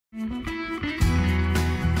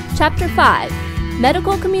Chapter 5,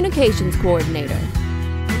 Medical Communications Coordinator.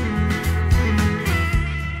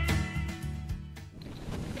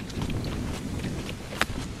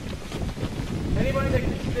 Anybody that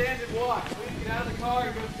can stand and walk, please get out of the car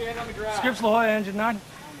and go stand on the ground. Scripps La Jolla, Engine 9.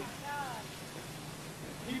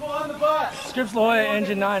 People on the bus. Scripps La Jolla,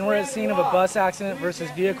 Engine 9. We're at the scene of a bus accident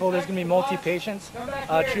versus vehicle. There's going to be multi-patients.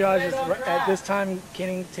 Triage is at this time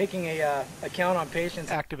taking a count on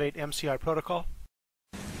patients. Activate MCI protocol.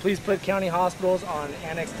 Please put county hospitals on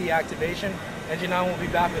Annex D activation. Engine 9 will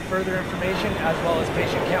be back with further information as well as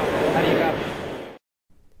patient count. How do you copy?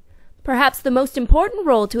 Perhaps the most important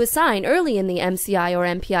role to assign early in the MCI or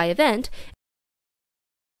MPI event,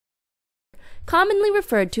 commonly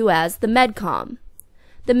referred to as the MedCom.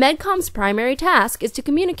 The MedCom's primary task is to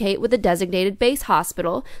communicate with a designated base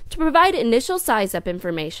hospital to provide initial size-up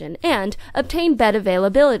information and obtain bed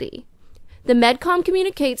availability. The MedCom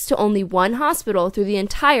communicates to only one hospital through the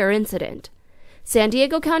entire incident. San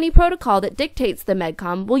Diego County protocol that dictates the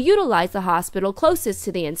MedCom will utilize the hospital closest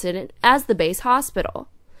to the incident as the base hospital.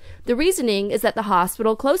 The reasoning is that the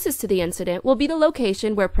hospital closest to the incident will be the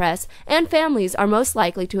location where press and families are most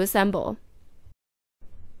likely to assemble.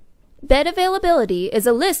 Bed availability is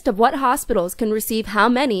a list of what hospitals can receive how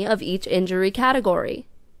many of each injury category.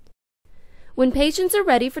 When patients are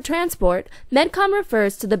ready for transport, MedCom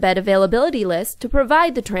refers to the bed availability list to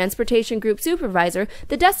provide the transportation group supervisor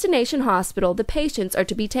the destination hospital the patients are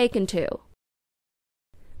to be taken to.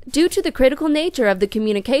 Due to the critical nature of the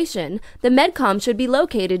communication, the MedCom should be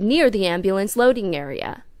located near the ambulance loading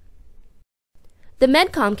area. The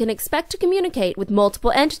MedCom can expect to communicate with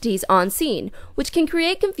multiple entities on scene, which can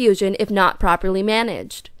create confusion if not properly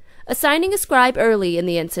managed. Assigning a scribe early in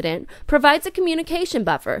the incident provides a communication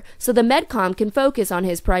buffer so the MedCom can focus on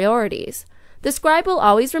his priorities. The scribe will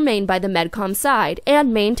always remain by the MedCom side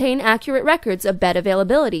and maintain accurate records of bed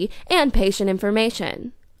availability and patient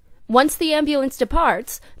information. Once the ambulance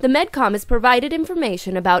departs, the MedCom is provided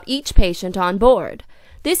information about each patient on board.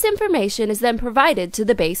 This information is then provided to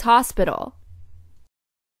the base hospital.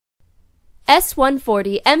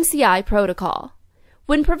 S-140 MCI Protocol.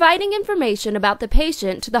 When providing information about the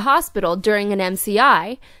patient to the hospital during an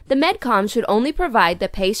MCI, the MedCom should only provide the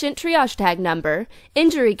patient triage tag number,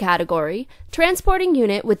 injury category, transporting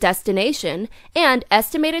unit with destination, and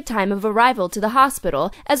estimated time of arrival to the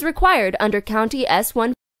hospital as required under County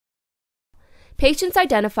S-140. Patients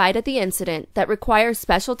identified at the incident that require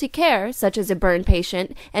specialty care, such as a burn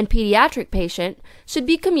patient and pediatric patient, should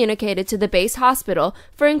be communicated to the base hospital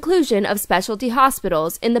for inclusion of specialty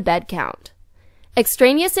hospitals in the bed count.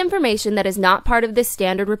 Extraneous information that is not part of this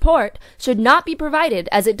standard report should not be provided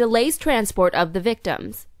as it delays transport of the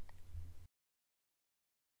victims.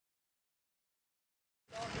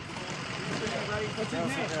 What's his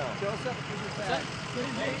name? Joseph?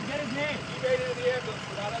 Get his name. He made it in the ambulance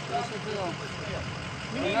without us.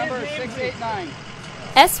 Number 689.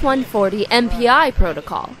 S-140 MPI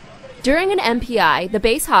Protocol. During an MPI, the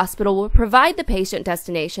base hospital will provide the patient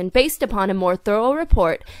destination based upon a more thorough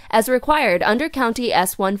report as required under County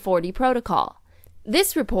S-140 protocol.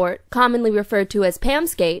 This report, commonly referred to as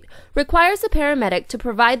PAMSCATE, requires the paramedic to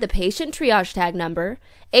provide the patient triage tag number,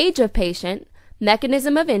 age of patient,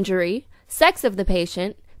 mechanism of injury, sex of the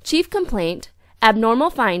patient, chief complaint, abnormal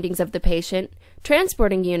findings of the patient,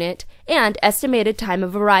 transporting unit, and estimated time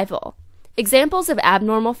of arrival. Examples of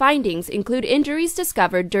abnormal findings include injuries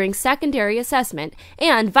discovered during secondary assessment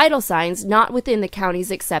and vital signs not within the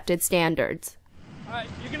county's accepted standards. All right,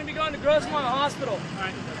 you're going to be going to Grossmont Hospital. All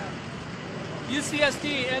right.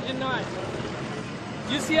 UCSD, Engine 9.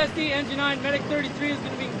 UCSD, Engine 9, Medic 33 is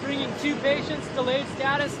going to be bringing 2 patients, delayed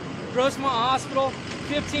status, Grossmont Hospital,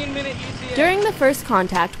 15-minute ETA. During the first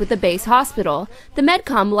contact with the base hospital, the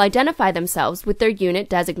MedCom will identify themselves with their unit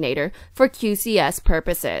designator for QCS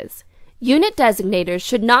purposes. Unit designators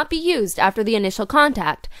should not be used after the initial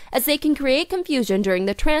contact, as they can create confusion during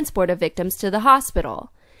the transport of victims to the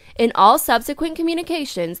hospital. In all subsequent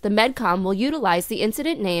communications, the MedCom will utilize the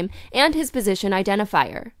incident name and his position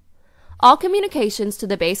identifier. All communications to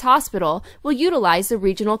the base hospital will utilize the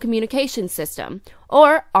Regional Communications System,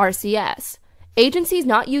 or RCS. Agencies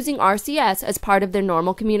not using RCS as part of their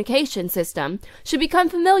normal communication system should become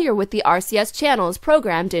familiar with the RCS channels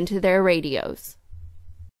programmed into their radios.